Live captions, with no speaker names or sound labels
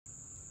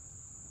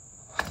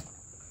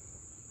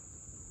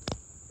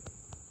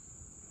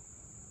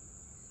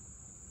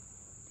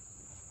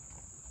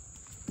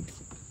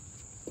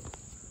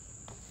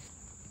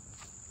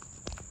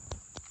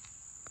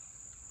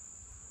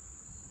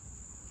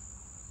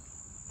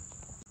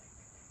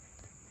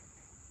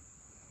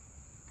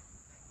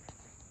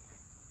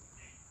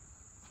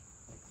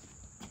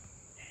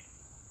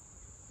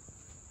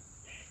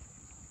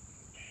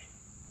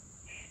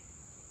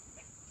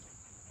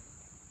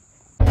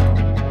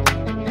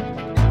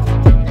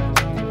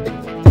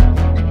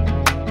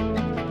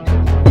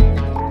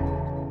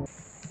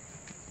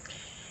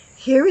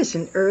Here is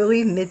an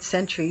early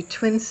mid-century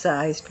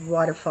twin-sized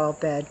waterfall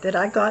bed that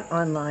I got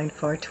online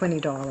for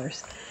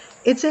 $20.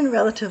 It's in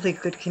relatively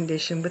good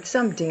condition with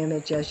some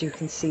damage, as you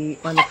can see,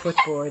 on the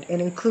footboard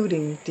and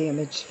including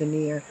damaged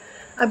veneer.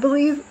 I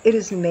believe it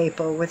is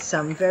maple with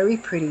some very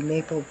pretty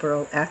maple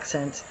burl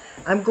accents.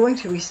 I'm going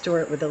to restore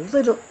it with a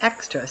little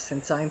extra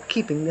since I'm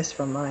keeping this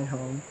from my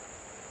home.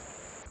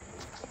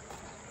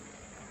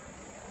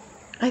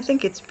 I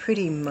think it's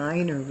pretty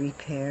minor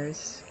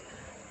repairs.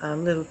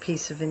 Little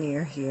piece of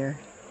veneer here,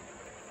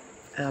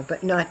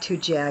 but not too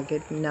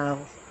jagged, and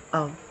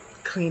I'll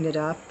clean it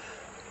up.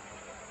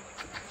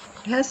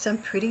 It has some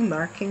pretty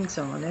markings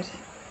on it.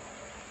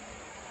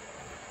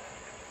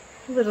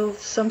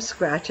 Some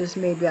scratches,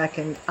 maybe I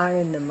can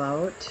iron them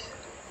out.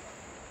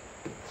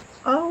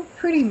 All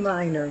pretty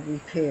minor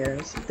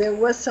repairs. There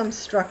was some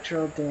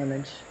structural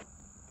damage.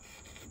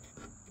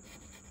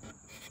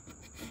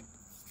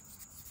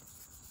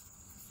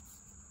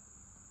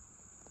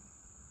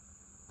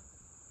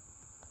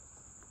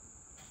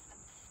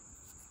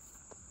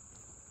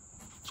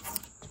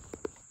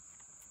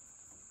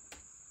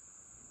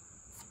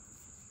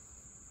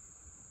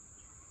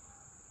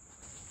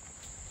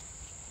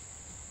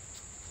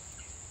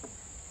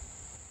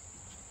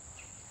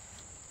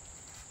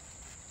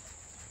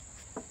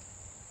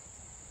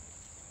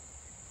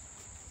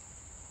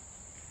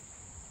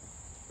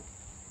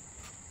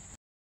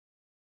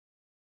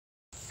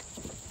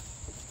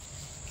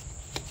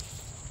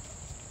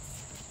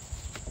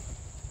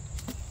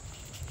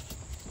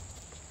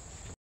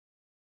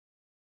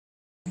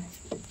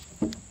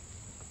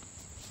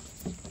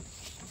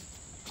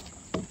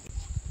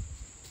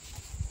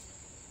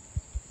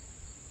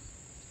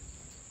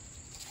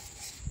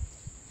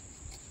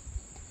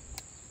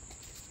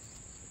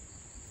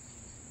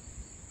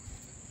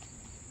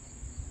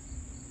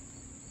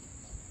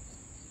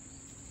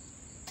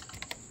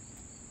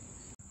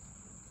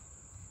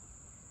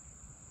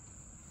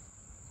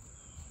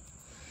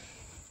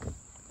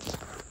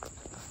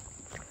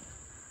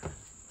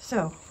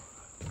 So,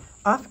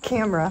 off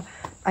camera,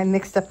 I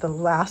mixed up the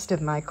last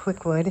of my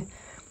quick wood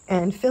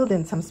and filled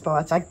in some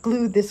spots. I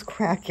glued this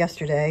crack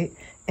yesterday,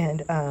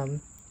 and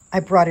I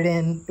brought it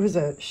in. It was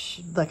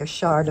like a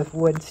shard of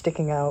wood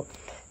sticking out,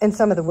 and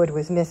some of the wood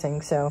was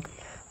missing. So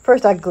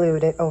first I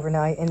glued it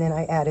overnight, and then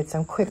I added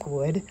some quick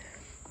wood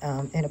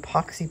and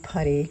epoxy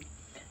putty,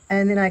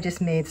 and then I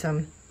just made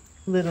some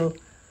little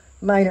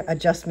minor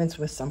adjustments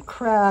with some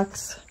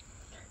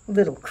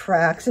little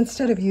cracks.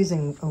 Instead of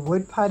using a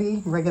wood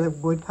putty, regular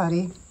wood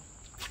putty,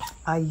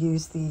 I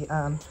used the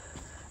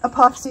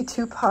epoxy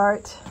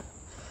 2-part.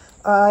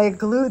 I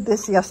glued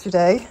this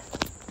yesterday.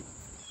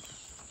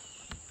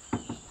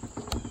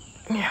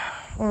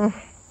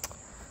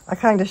 I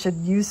kind of should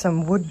use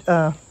some wood,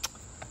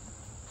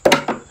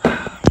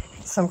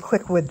 some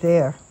quick wood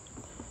there,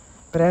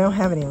 but I don't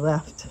have any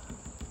left.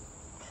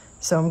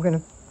 So I'm going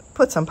to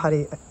put some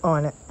putty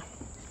on it,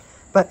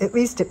 but at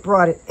least it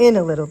brought it in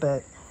a little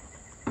bit.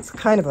 It's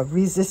kind of a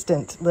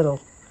resistant little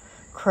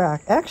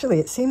crack. Actually,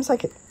 it seems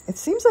like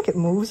it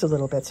moves a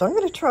little bit. So I'm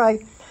going to try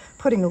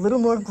putting a little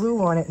more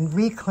glue on it and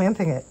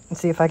re-clamping it and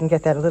see if I can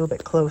get that a little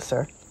bit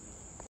closer.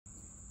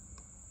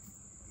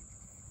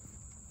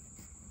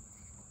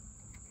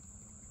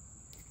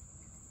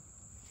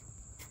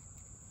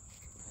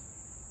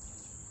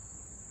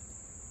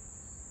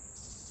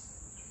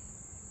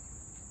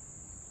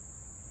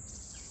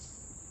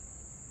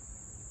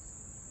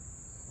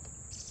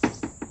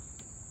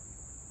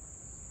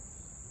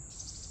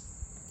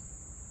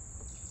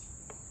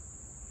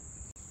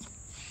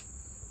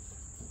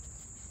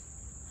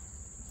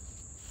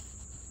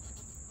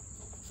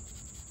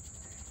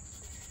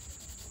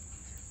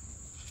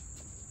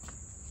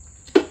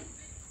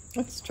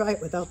 Let's try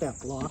it without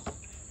that block.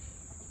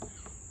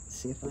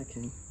 See if I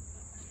can.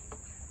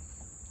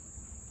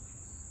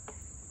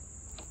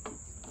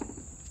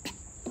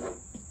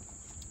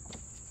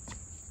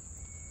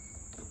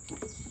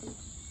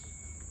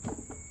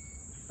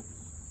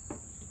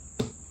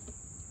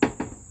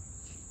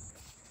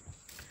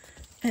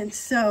 And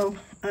so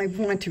I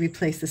want to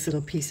replace this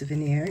little piece of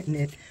veneer, and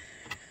it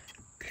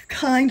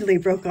kindly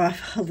broke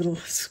off a little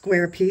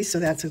square piece, so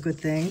that's a good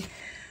thing.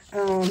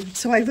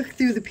 So I looked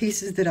through the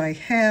pieces that I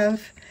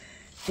have,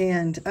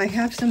 and I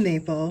have some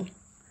maple,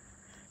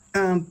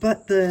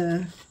 but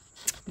the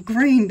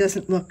grain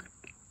doesn't look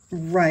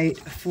right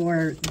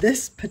for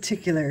this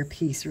particular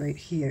piece right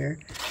here.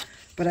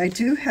 But I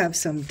do have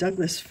some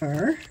Douglas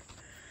fir,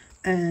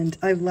 and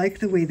I like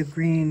the way the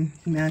grain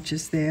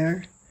matches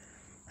there.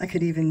 I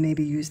could even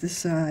maybe use this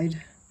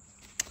side.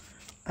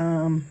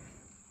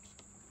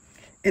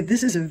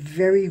 This is a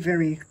very,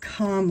 very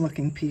calm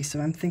looking piece,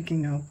 so I'm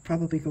thinking I'll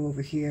probably go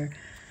over here.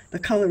 The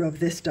color of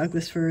this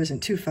Douglas fir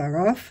isn't too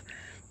far off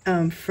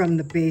from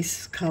the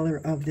base color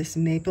of this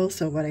maple,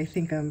 so what I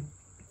think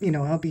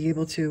I'll be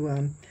able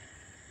to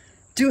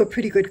do a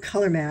pretty good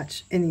color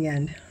match in the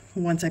end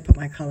once I put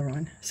my color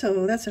on.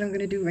 So that's what I'm going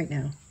to do right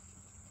now.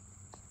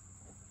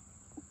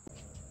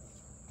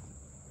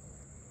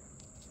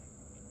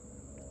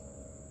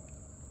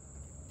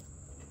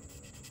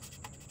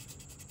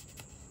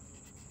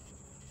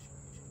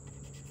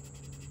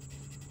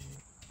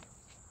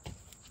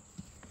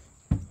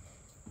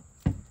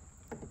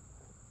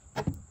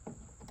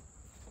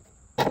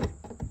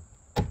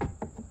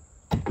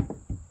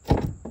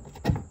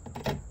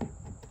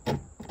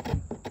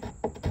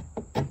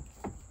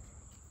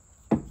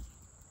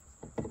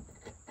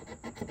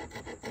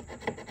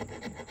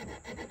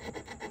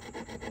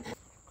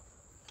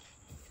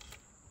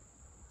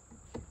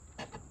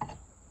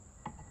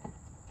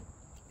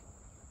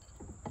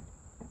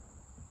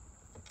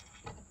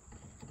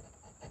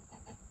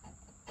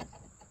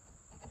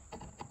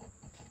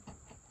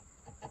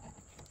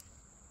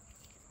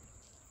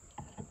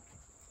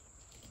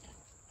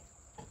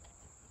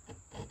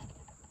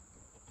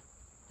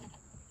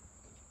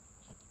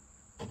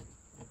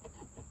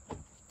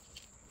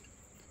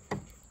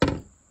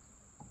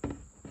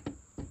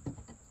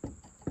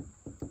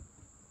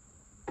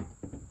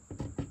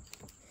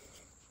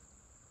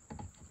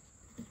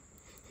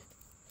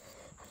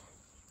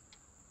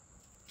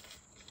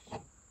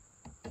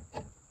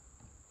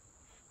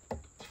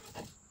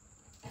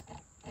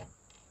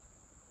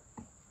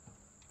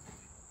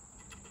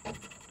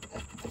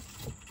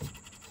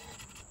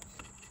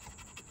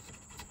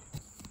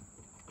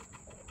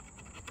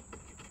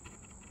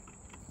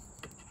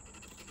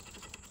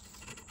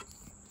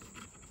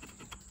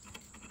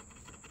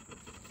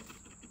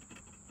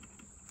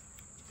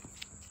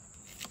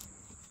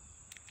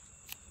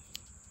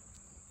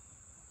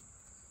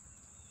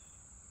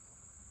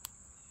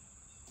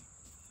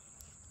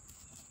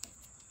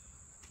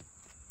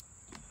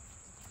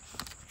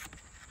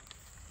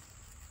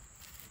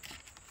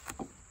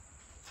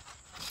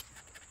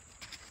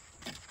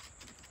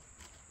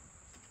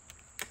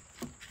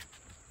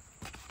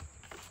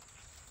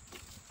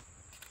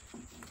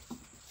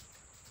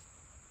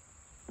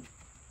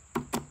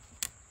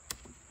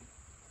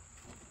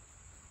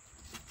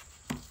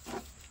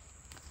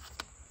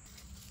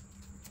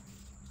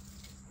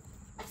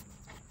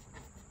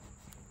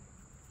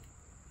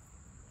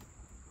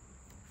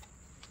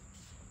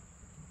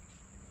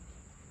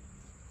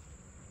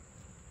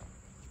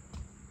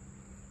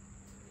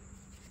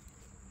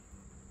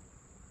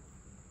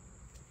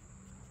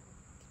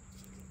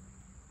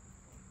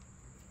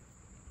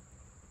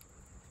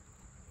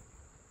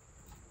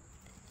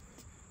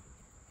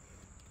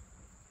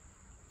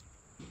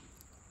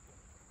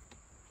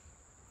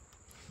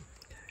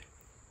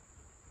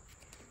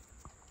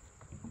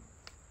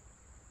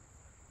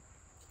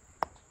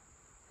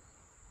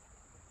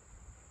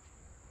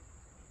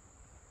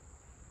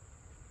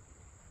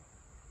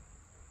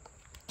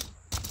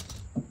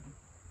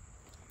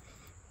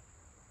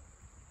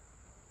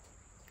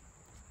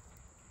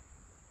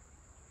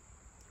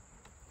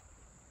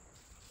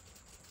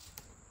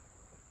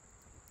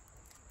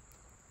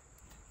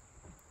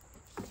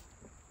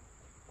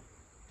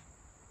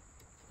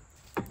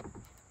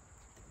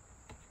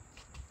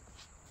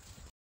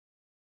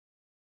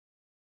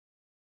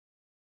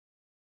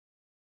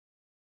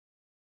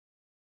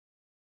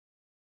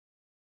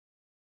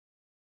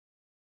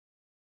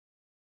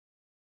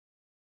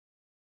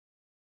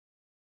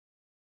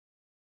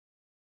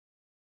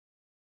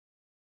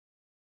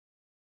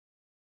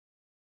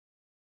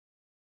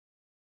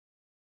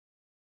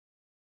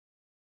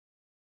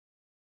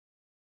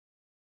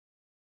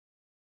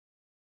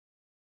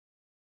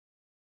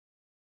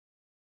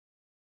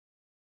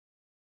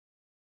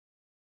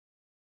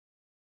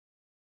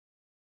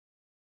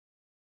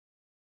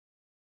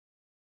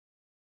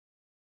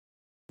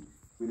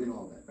 within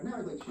all that. But now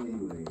I'd like to show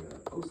you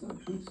a post on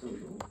Truth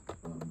Social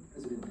from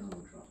President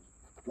Donald Trump.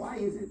 Why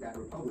is it that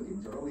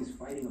Republicans are always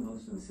fighting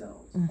amongst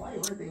themselves? Why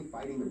aren't they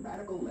fighting the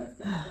radical left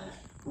Democrats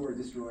who are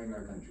destroying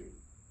our country?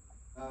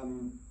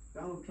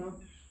 Donald Trump?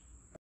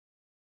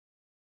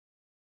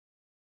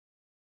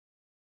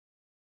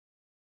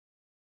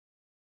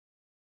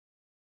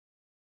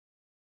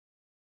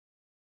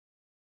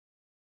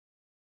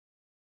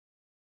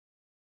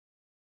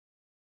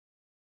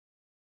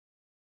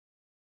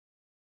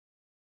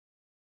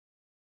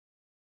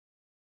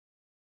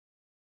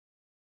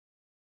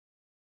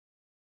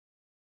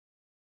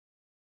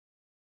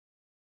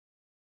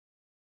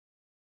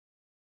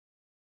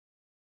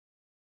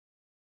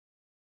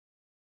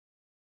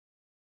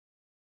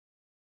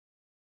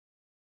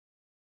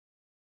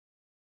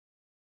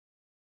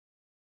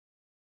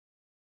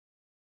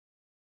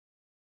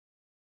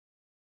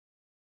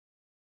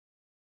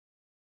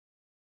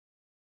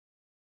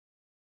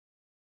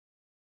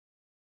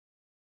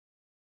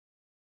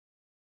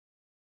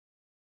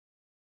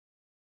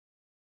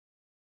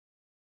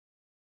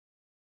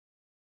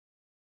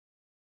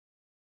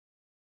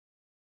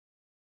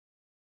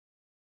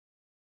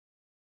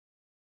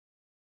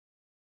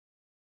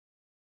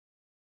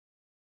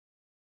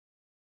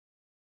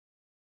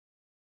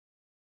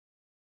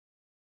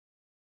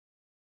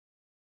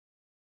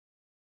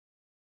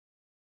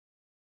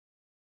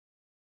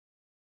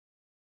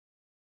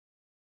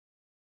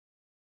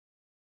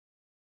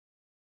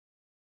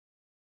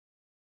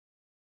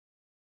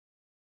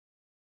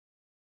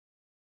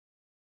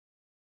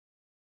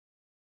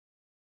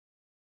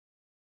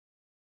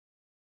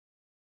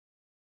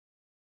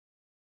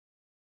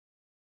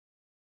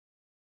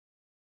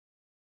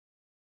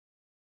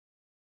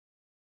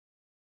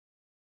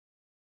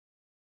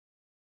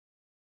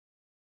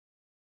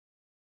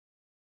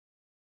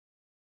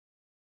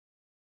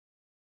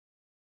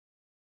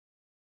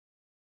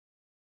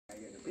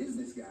 A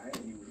business guy,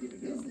 and you were giving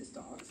business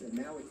talks, and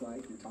now it's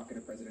like you're talking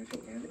to presidential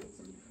candidates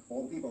and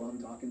all the people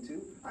I'm talking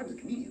to. I was a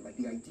comedian. Like,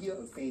 the idea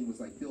of fame was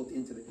like built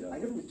into the. I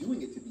never was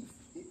doing it to be.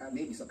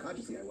 Maybe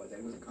subconsciously I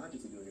wasn't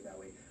consciously doing it that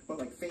way. But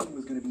like, fame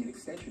was going to be an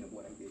extension of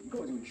what I did. You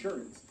go into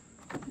insurance,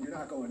 you're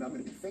not going, I'm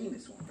going to be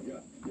famous one day.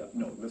 Yeah.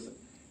 No, listen.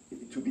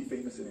 To be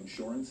famous in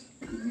insurance,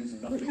 it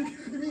means nothing.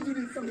 It means you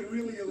need something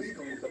really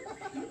illegal.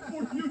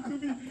 For you to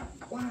be,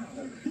 wow,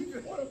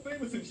 what a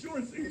famous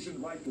insurance agent,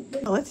 right?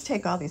 Well, let's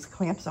take all these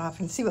clamps off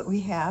and see what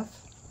we have.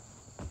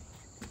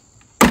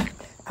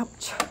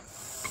 Ouch.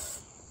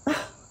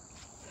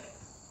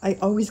 I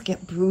always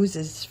get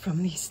bruises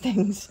from these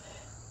things.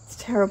 It's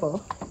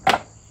terrible.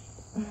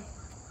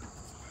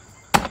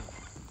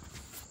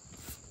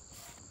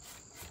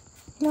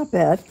 Not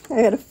bad.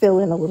 I got to fill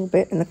in a little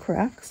bit in the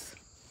cracks.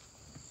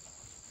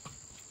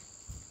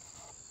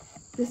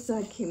 This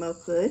side came out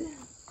good.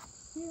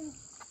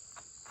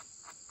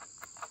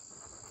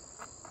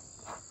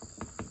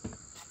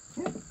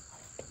 Yeah.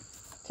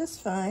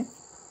 Just fine.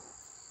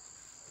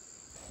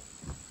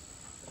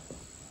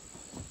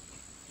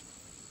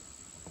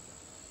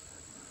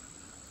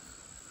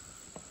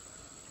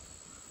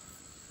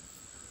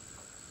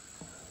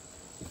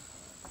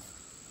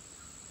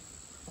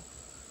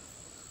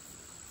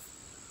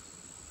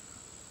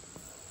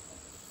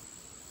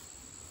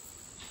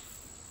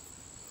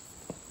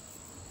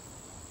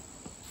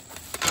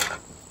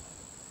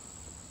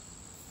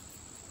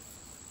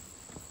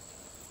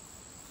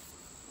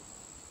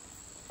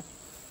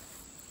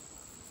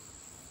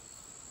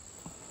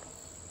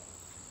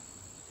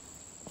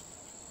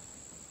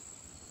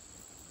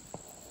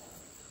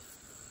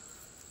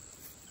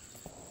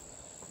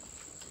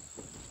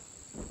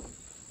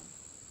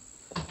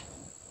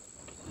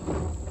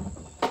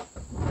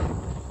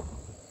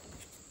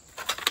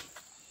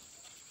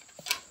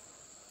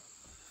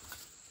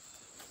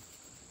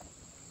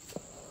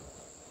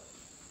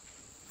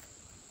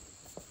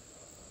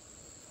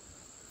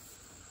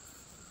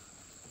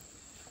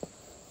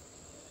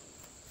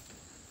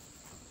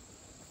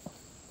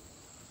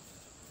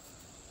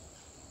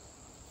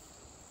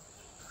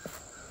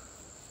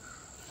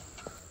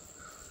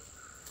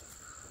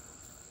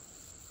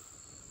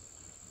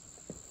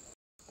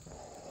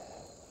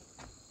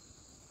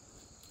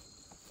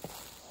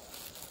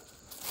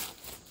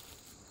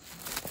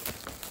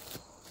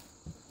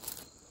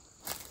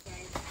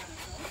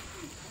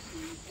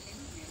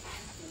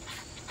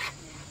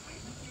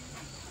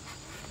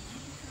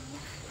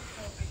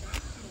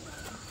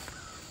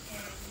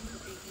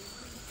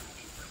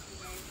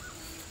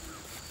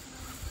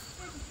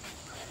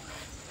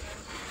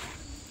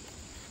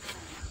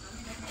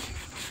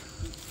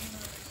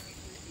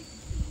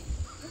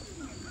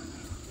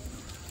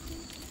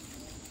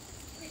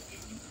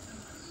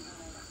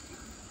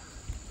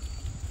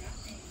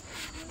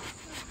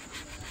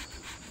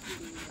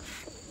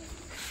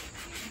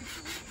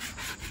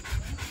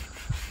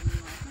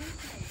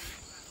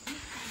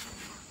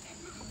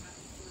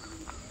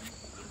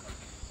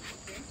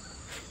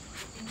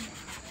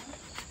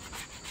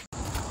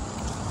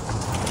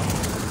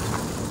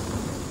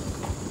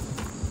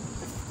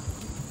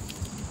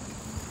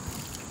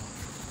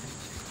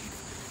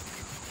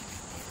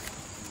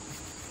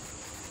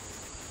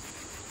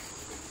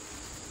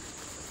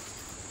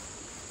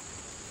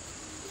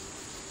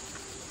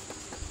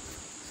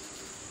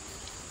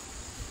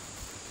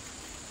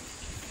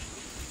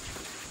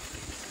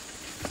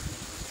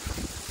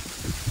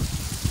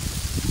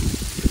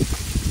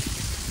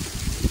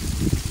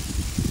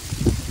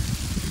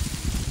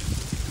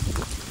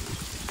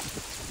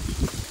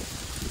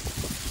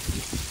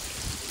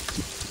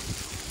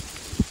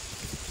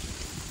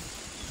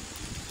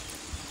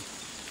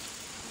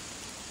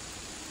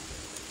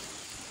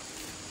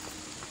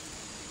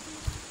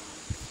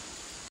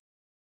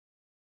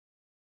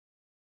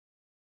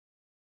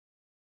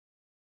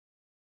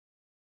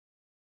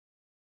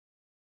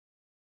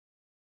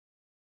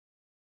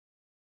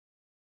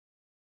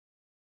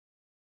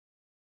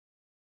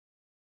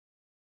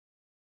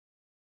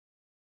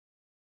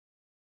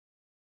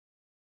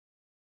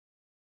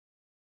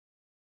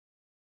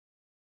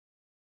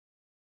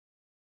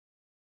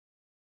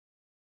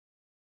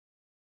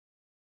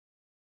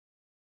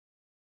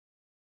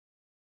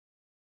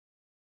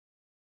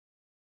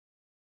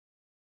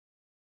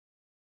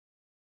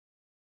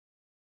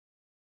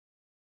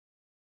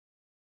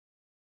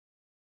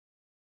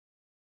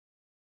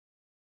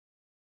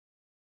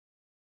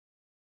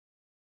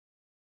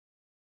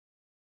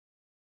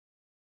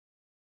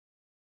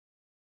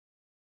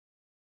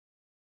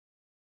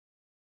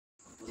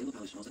 They will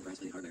polish most of the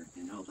brass-plated hardware,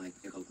 and now apply a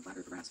clear coat of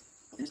lacquer for brass.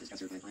 I'll finish this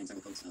dresser by applying several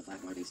coats of flat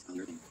water-based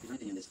polyurethane. In my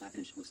opinion, this flat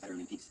finish looks better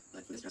on antiques,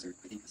 but for this dresser,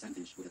 I think a satin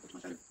finish would have looked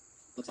much better.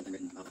 Books have been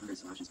written about the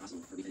hundreds of options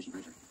possible for refinishing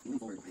furniture.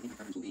 Moving forward, I think our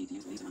preference will be to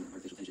use the least amount of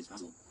artificial finishes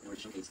possible in order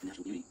to showcase the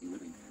natural beauty in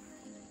woodgrain.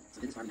 So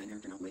did this Barbie nightmare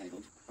turn out the way I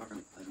hoped? Far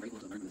from it. I'm grateful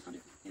to have learned from this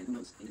project, and who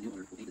knows, maybe the new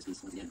owner will paint this piece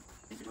once again.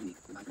 Thanks for joining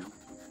me. Goodbye for now.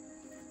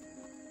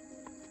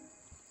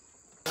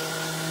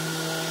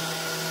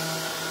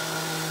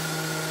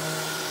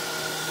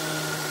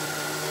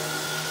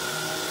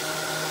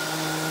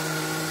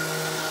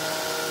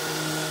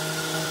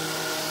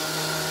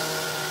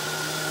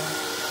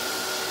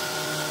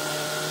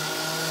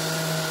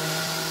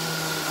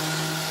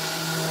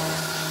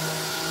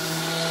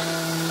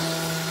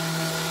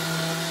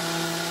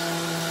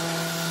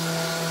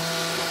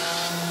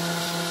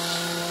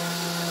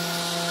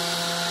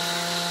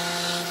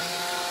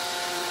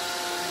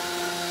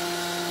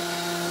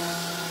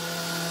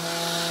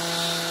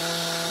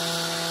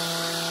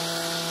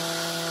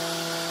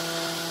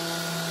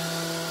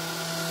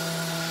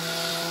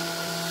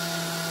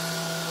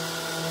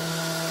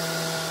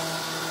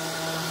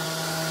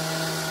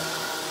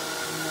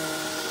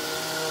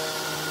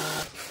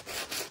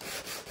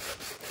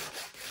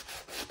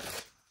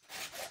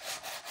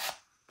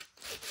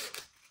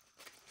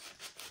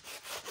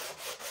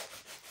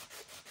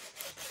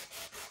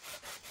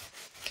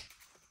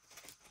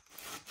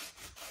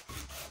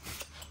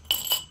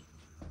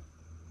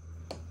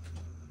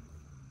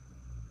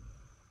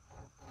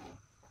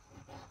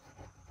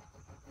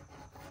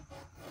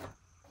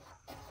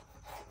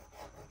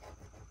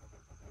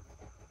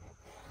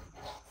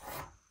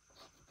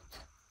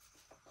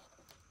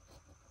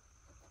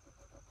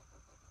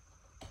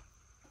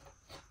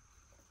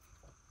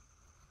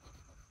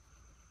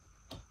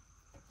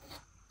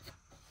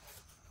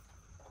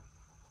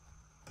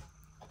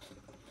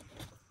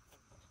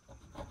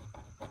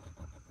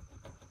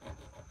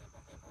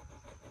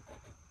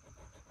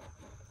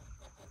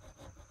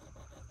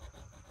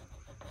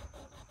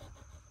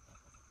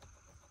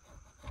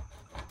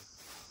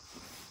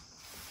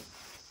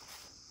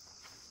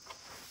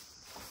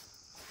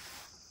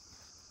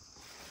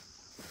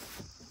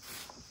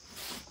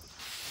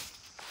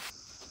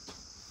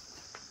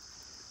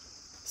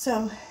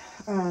 So,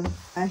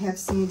 I have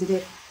sanded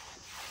it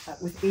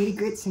with 80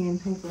 grit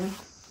sandpaper.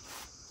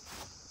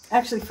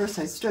 Actually, first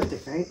I stripped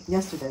it, right?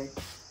 Yesterday,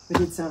 we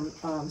did some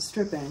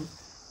stripping,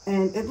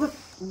 and it looked,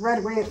 right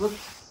away, it looked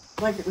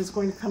like it was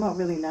going to come out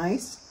really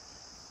nice.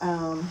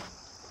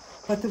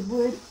 But the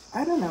wood,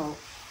 I don't know,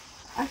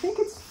 I think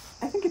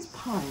it's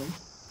pine,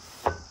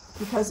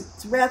 because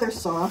it's rather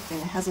soft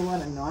and it has a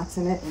lot of knots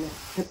in it, and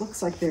it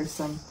looks like there's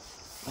some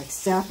like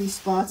sappy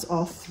spots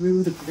all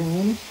through the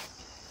grain.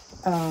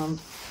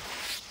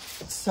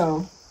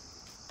 So,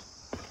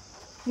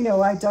 you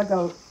know, I dug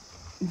out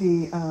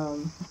the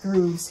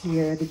grooves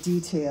here, the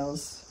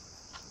details,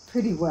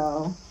 pretty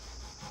well.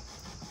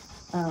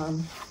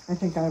 I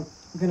think I'm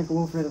going to go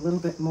over it a little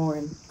bit more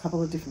in a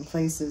couple of different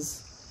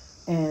places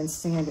and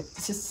sand it,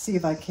 just to see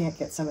if I can't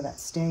get some of that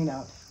stain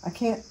out. I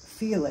can't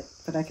feel it,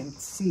 but I can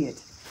see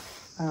it.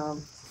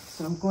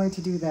 So I'm going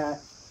to do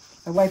that.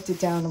 I wiped it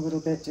down a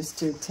little bit just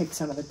to take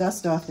some of the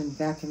dust off and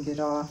vacuumed it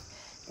off.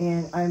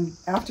 And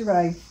after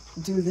I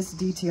do this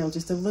detail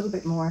just a little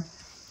bit more,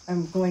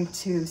 I'm going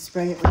to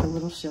spray it with a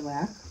little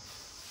shellac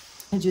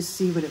and just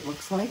see what it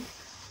looks like.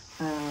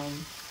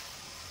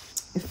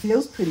 It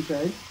feels pretty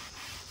good.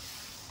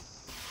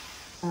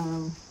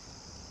 I'm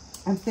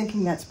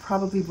thinking that's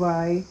probably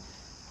why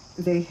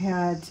they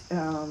had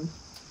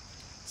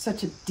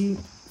such a deep,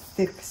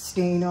 thick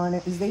stain on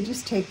it, is they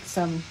just take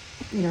some,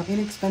 you know,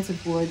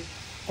 inexpensive wood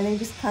and they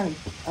just kind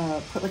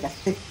of put like a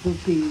thick,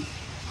 goopy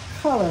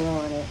color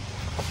on it.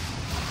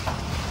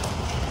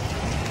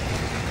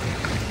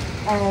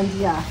 And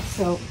yeah,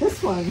 so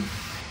this one,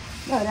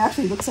 no, it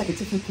actually looks like a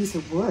different piece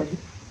of wood.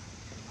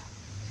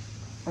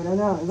 I don't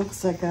know, it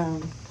looks like,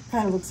 kind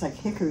of looks like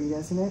hickory,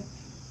 doesn't it?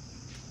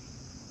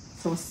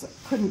 So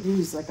couldn't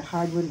use like a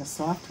hardwood and a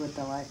softwood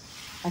though.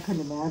 I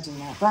couldn't imagine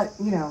that. But,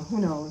 you know, who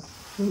knows?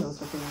 Who knows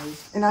what they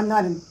use? And I'm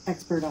not an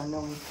expert on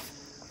knowing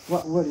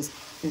what wood is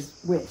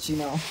which, you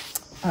know.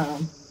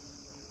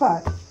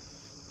 But,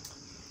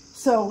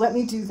 so let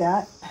me do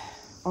that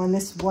on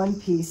this one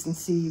piece and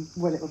see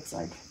what it looks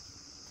like.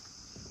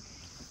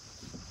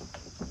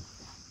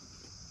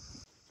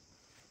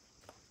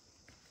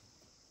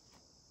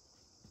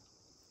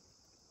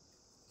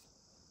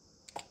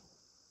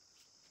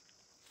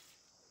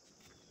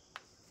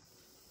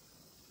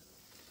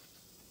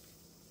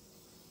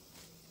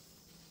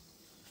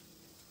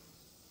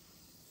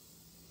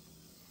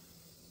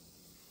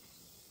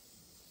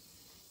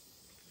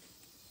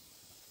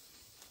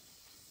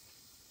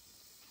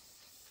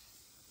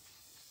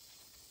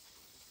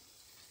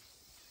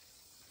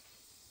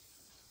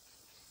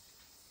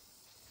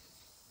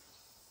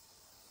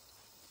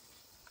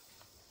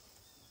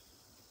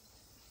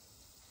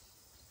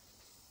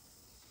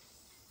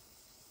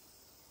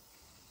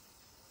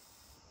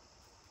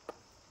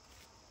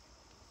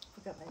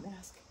 Forgot my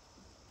mask.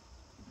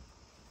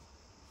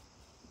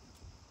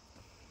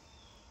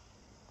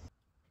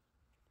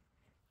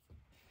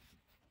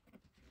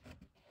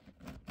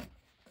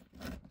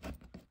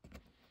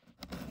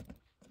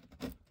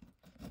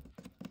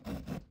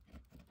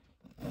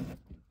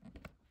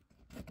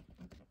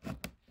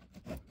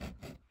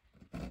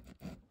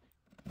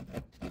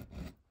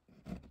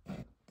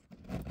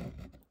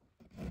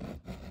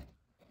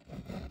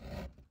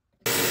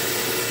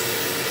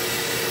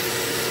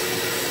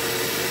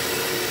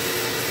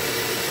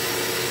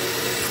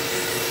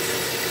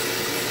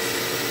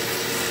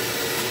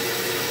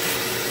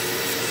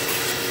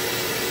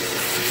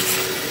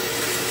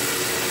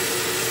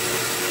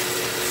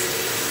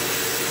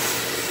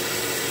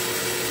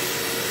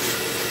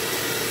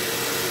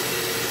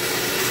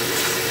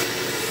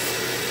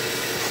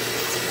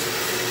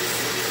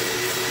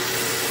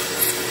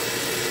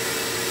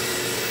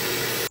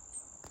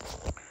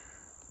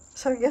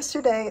 So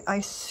yesterday I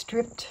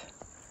stripped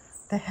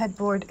the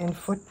headboard and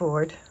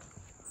footboard.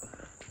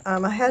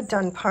 I had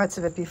done parts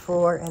of it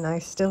before, and I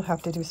still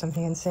have to do some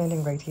hand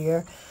sanding right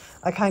here.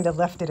 I kind of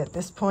left it at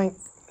this point,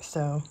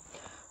 so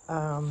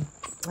I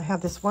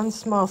have this one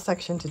small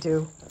section to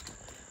do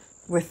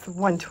with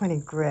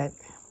 120 grit.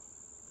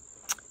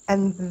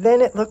 And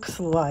then it looks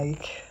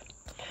like,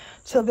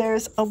 so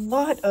there's a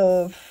lot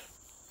of,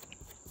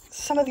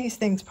 some of these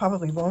things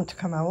probably won't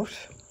come out.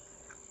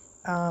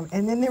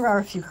 And then there are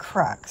a few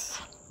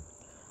cracks.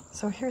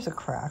 So here's a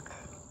crack.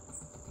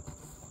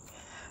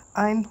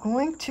 I'm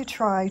going to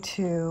try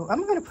to,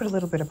 I'm going to put a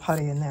little bit of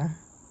putty in there.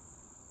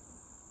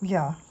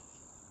 Yeah.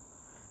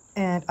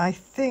 And I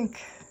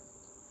think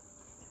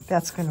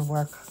that's going to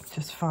work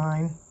just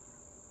fine.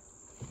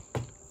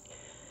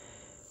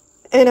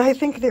 And I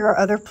think there are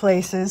other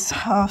places.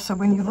 So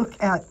when you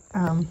look at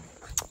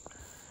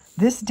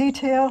this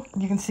detail,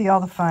 you can see all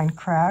the fine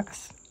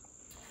cracks.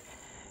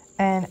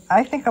 And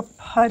I think a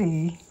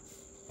putty,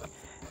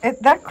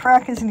 that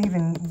crack isn't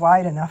even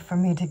wide enough for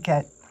me to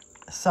get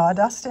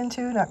sawdust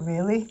into, not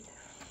really.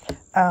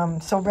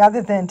 So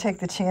rather than take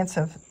the chance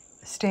of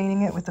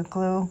staining it with the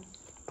glue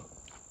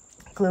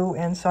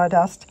and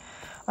sawdust,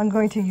 I'm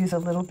going to use a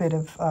little bit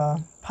of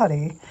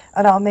putty,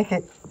 and I'll make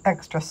it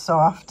extra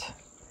soft.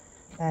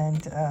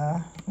 And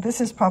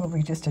this is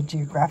probably just a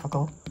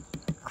geographical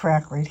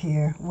crack right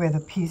here where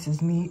the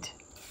pieces meet.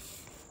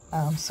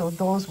 So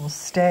those will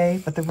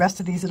stay, but the rest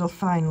of these little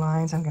fine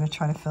lines, I'm going to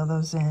try to fill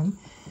those in.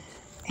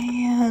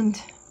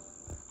 And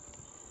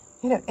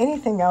you know,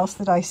 anything else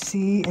that I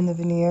see in the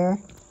veneer,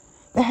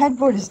 the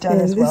headboard is done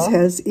as well. This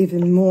has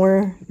even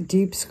more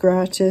deep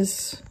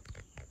scratches.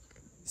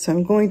 So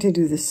I'm going to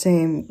do the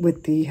same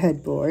with the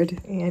headboard.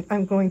 And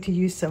I'm going to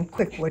use some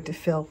quick wood to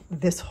fill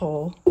this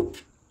hole.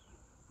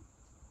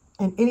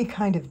 And any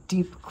kind of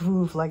deep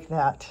groove like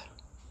that.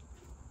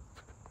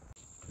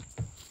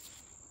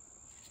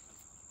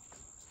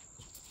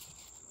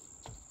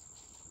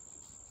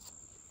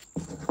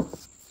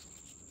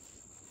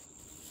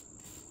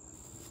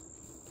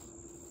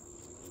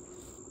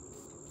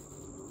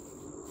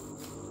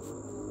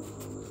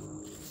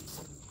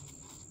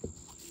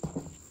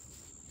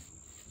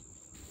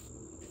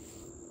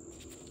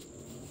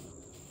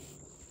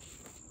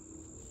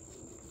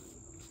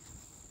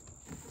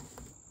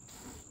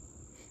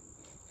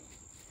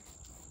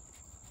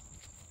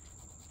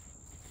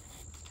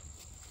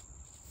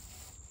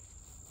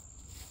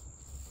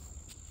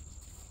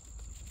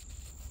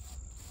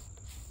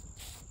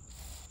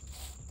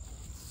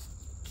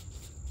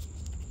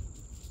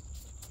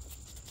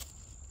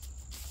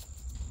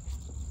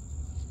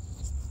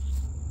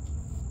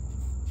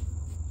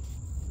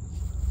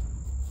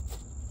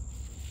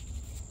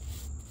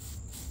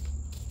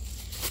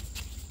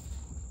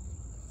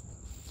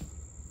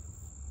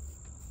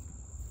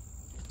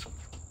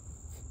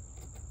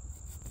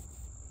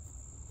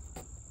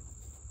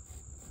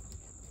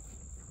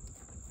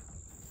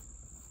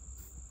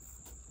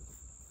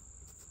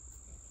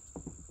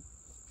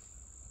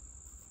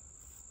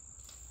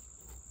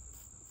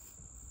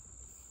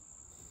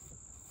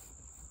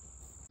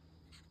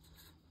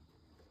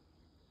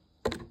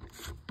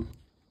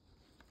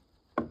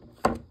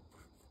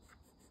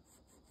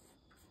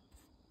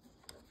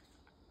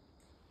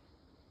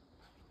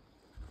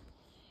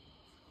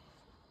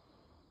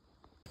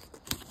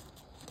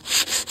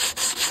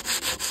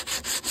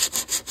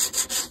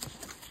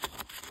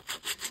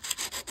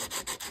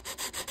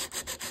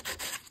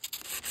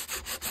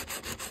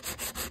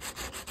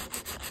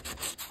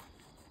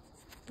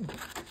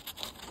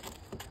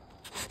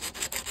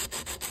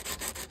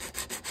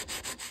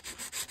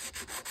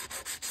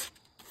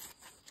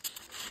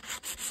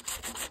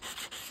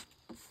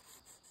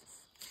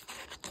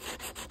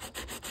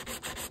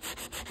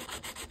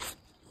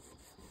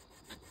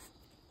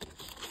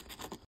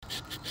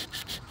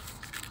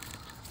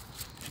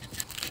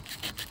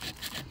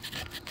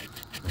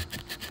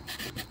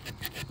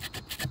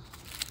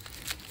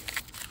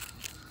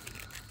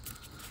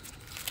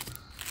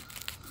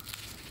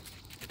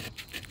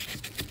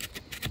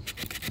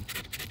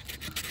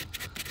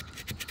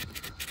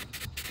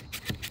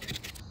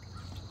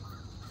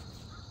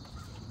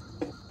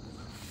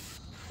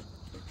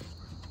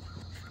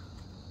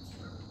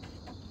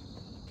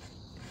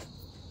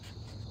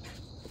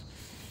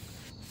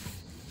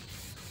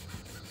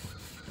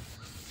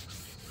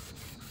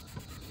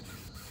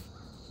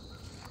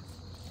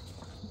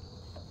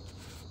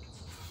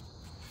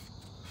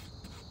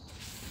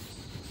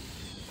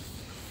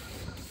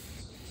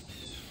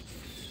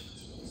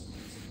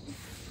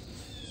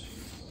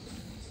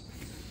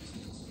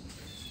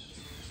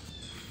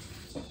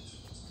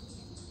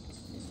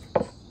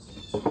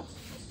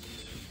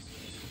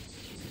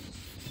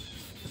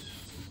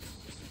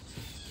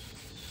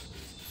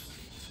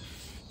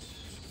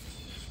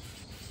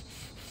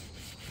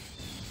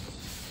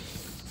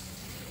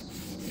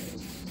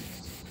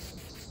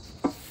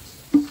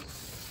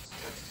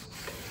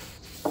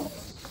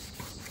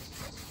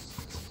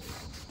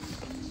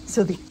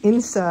 So the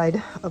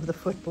inside of the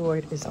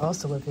footboard is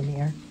also a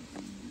veneer.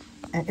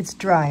 And it's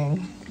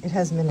drying. It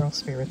has mineral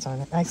spirits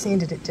on it. I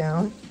sanded it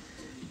down,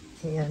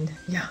 and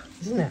yeah,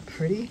 isn't that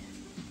pretty?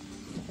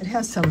 It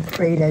has some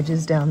frayed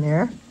edges down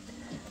there,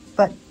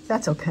 but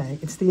that's okay.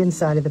 It's the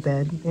inside of the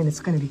bed, and it's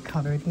going to be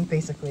covered. And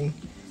basically,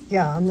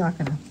 yeah, I'm not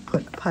going to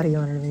put putty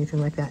on it or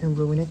anything like that and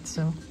ruin it.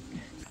 So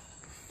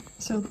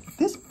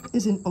this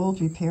is an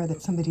old repair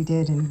that somebody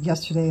did, and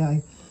yesterday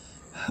I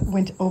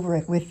went over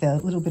it with a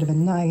little bit of a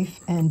knife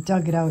and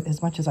dug it out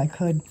as much as I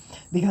could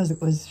because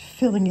it was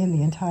filling in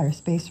the entire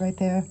space right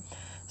there.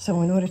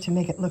 So in order to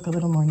make it look a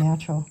little more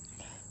natural,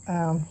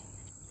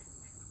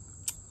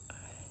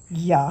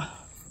 yeah.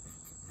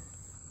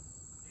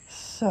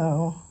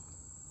 So,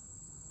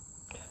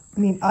 I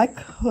mean, I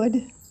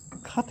could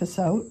cut this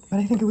out, but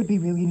I think it would be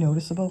really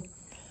noticeable.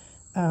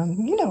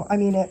 You know, I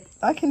mean,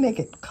 I can make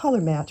it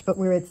color match, but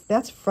where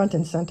that's front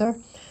and center,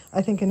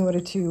 I think in order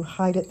to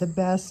hide it the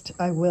best,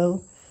 I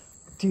will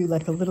do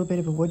like a little bit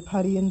of a wood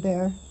putty in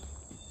there.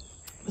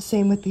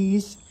 Same with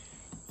these,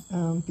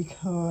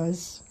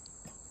 because,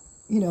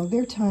 you know,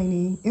 they're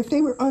tiny. If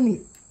they were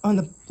on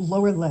the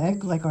lower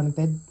leg, like on a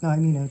bed, I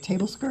mean, a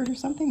table skirt or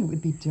something, it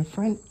would be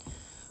different,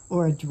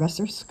 or a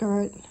dresser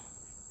skirt.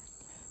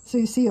 So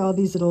you see all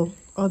these little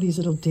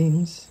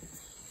dings.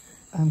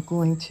 I'm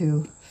going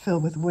to fill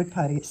with wood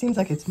putty. It seems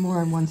like it's more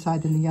on one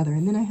side than the other.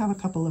 And then I have a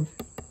couple of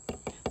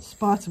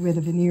spots where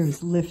the veneer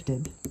is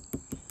lifted.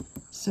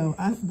 So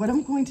what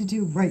I'm going to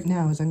do right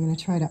now is I'm going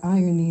to try to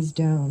iron these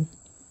down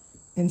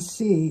and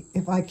see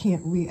if I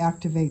can't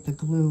reactivate the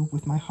glue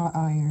with my hot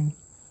iron.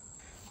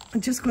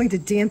 I'm just going to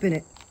dampen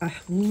it a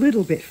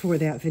little bit for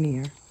that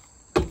veneer.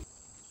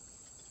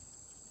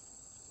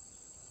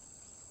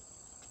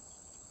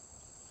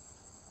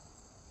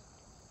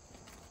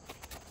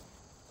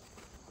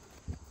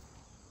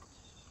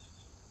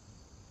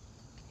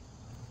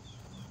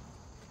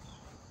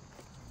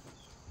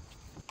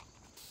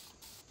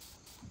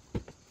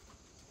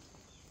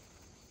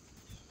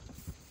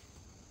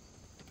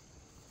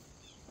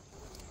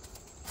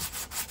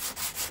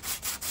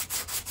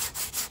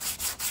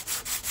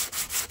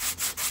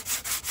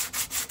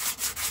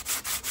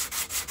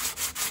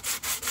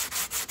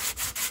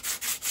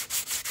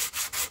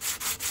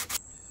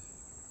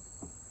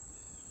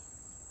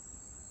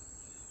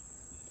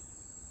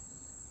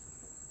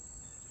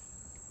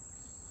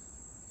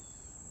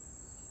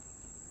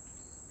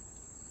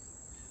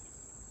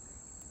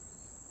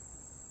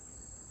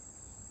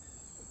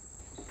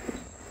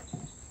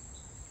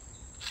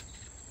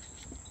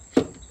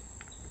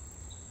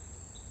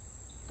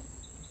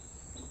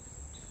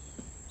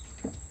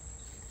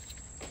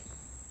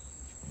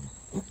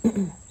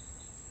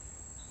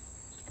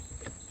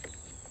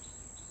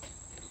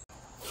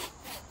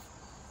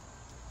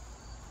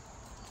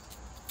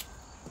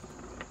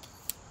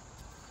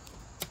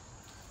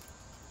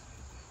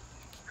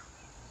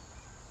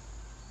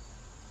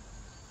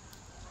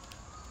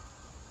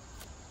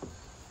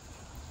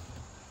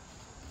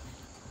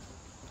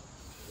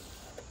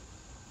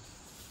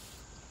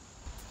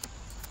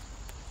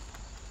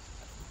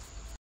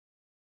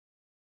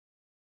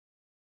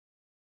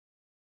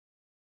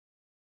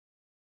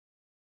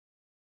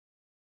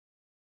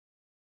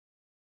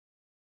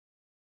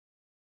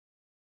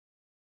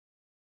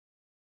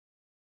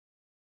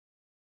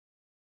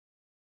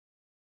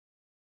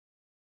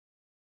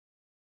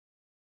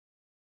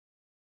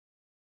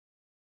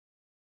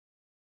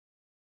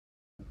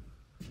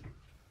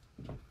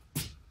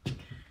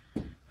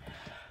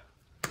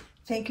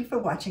 Thank you for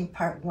watching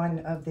part 1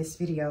 of this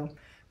video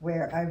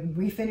where I'm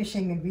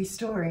refinishing and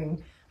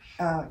restoring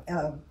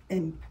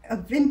a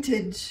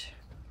vintage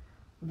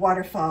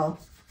Waterfall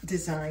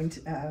designed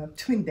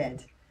twin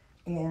bed.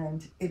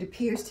 And it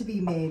appears to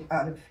be made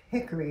out of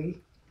hickory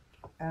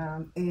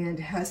and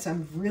has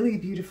some really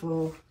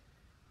beautiful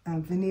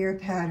veneer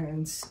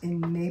patterns in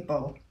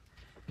maple.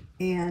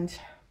 And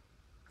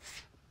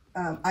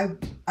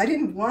I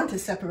didn't want to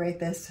separate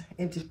this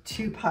into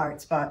 2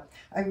 parts, but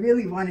I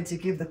really wanted to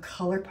give the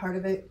color part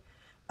of it,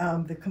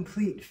 the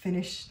complete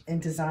finish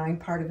and design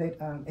part of it,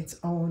 its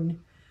own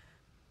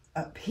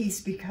piece,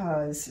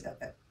 because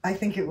I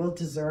think it will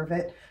deserve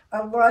it.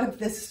 A lot of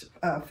this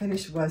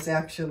finish was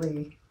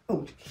actually,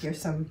 oh, here's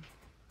some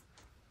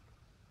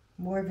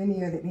more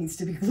veneer that needs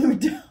to be glued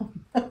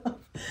down.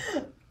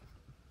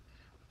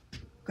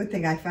 Good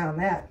thing I found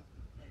that.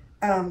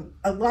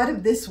 A lot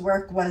of this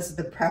work was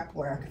the prep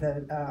work,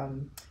 the,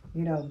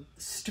 you know,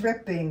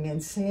 stripping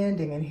and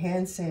sanding and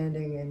hand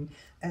sanding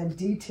and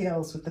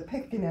details with the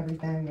pick and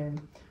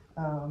everything,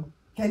 and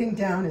getting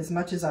down as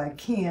much as I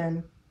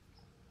can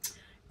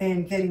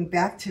and getting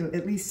back to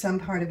at least some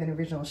part of an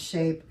original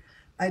shape.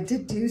 I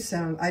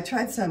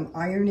tried some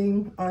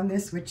ironing on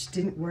this, which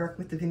didn't work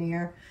with the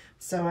veneer,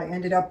 so I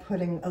ended up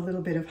putting a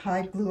little bit of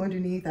hide glue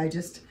underneath. I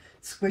just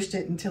squished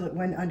it until it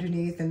went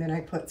underneath, and then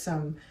I put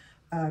some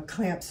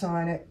clamps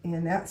on it,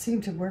 and that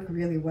seemed to work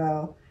really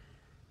well.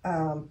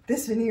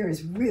 This veneer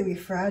is really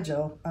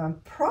fragile,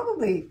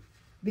 probably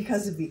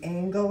because of the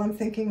angle, I'm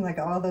thinking, like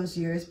all those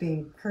years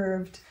being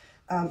curved.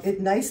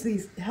 It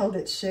nicely held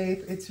its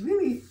shape. It's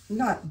really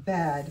not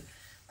bad.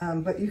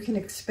 but you can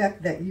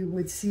expect that you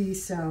would see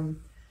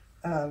some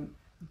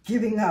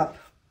giving up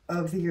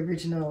of the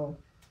original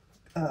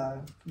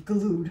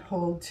glued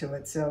hold to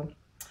it. So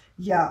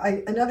yeah,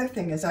 another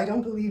thing is I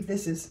don't believe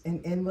this is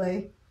an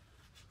inlay.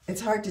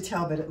 It's hard to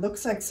tell, but it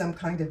looks like some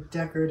kind of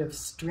decorative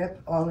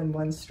strip, all in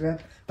one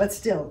strip. But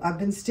still, I've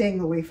been staying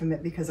away from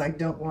it because I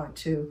don't want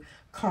to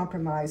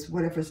compromise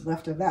whatever's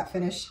left of that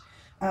finish.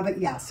 But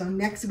yeah, so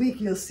next week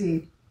you'll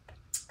see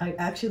I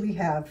actually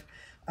have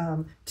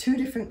 2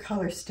 different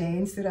color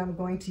stains that I'm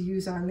going to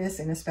use on this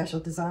in a special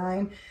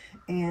design,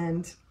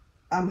 and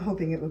I'm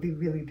hoping it will be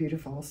really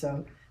beautiful.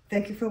 So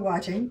thank you for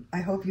watching. I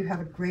hope you have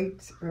a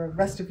great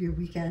rest of your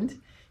weekend,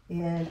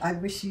 and I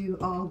wish you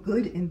all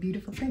good and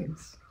beautiful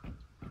things.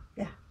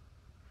 Yeah.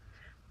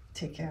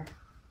 Take care.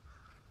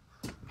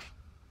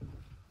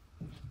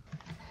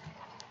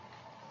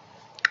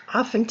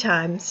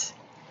 Oftentimes,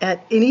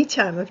 at any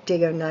time of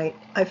day or night,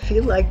 I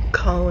feel like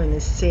Colin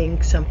is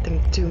saying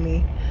something to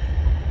me.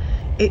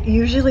 It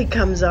usually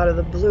comes out of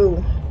the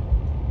blue.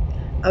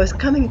 I was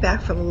coming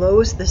back from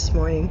Lowe's this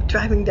morning,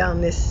 driving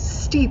down this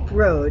steep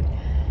road,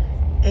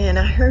 and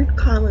I heard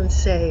Colin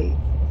say,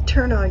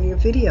 "Turn on your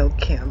video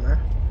camera."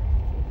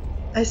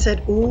 I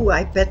said, "Ooh,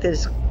 I bet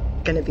there's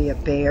gonna be a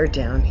bear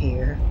down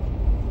here."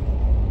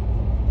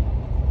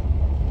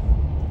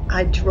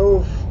 I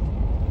drove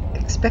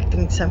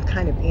expecting some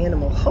kind of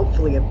animal,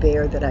 hopefully a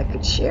bear that I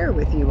could share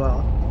with you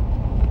all.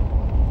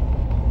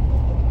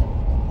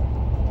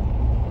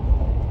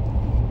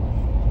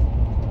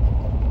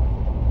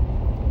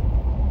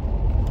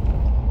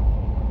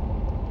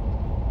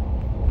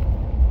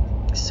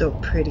 So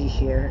pretty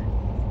here.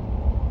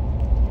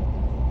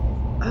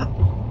 Oh,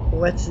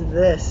 what's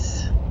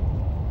this?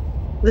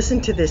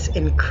 Listen to this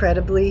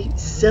incredibly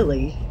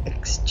silly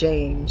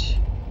exchange.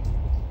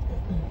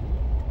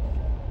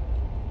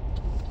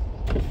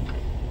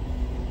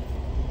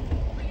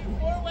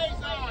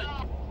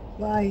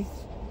 Why?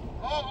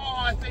 Oh,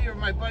 I thought you were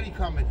my buddy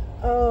coming.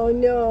 Oh,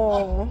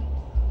 no.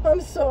 I'm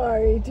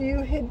sorry. Do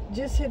you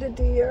just hit a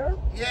deer?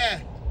 Yeah.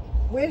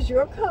 Where's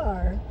your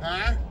car?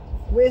 Huh?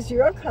 Where's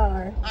your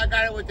car? I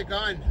got it with the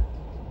gun.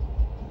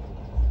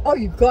 Oh,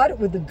 you got it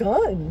with the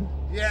gun?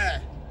 Yeah.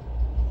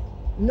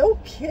 No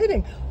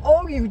kidding.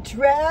 Oh, you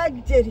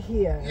dragged it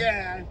here.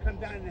 Yeah, I come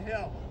down the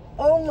hill.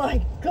 Oh,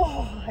 my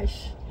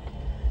gosh.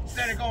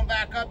 Instead of going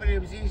back up, and it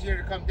was easier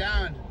to come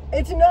down.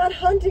 It's not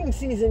hunting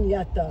season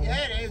yet, though.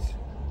 Yeah, it is.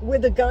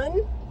 With a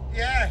gun?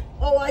 Yeah.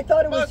 Oh, I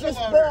thought it was Muzzle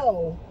just loader.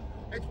 bow.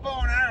 It's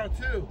bow and arrow,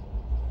 too.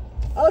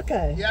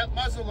 Okay. Yep,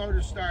 muzzle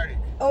loader started.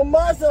 Oh,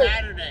 muzzle. On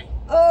Saturday.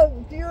 Oh,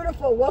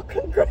 beautiful. Well,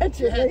 Yeah,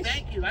 congratulations.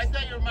 thank you. I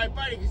thought you were my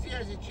buddy, because he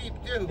has a Jeep,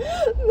 too.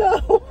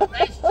 No.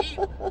 Nice Jeep.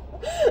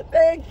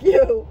 Thank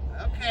you.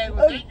 Okay,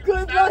 well, thank you for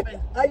Good luck.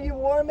 stopping. Are you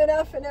warm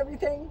enough and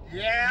everything?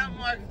 Yeah, I'm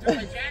walking through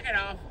my jacket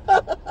off.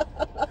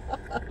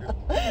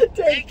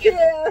 Take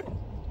care.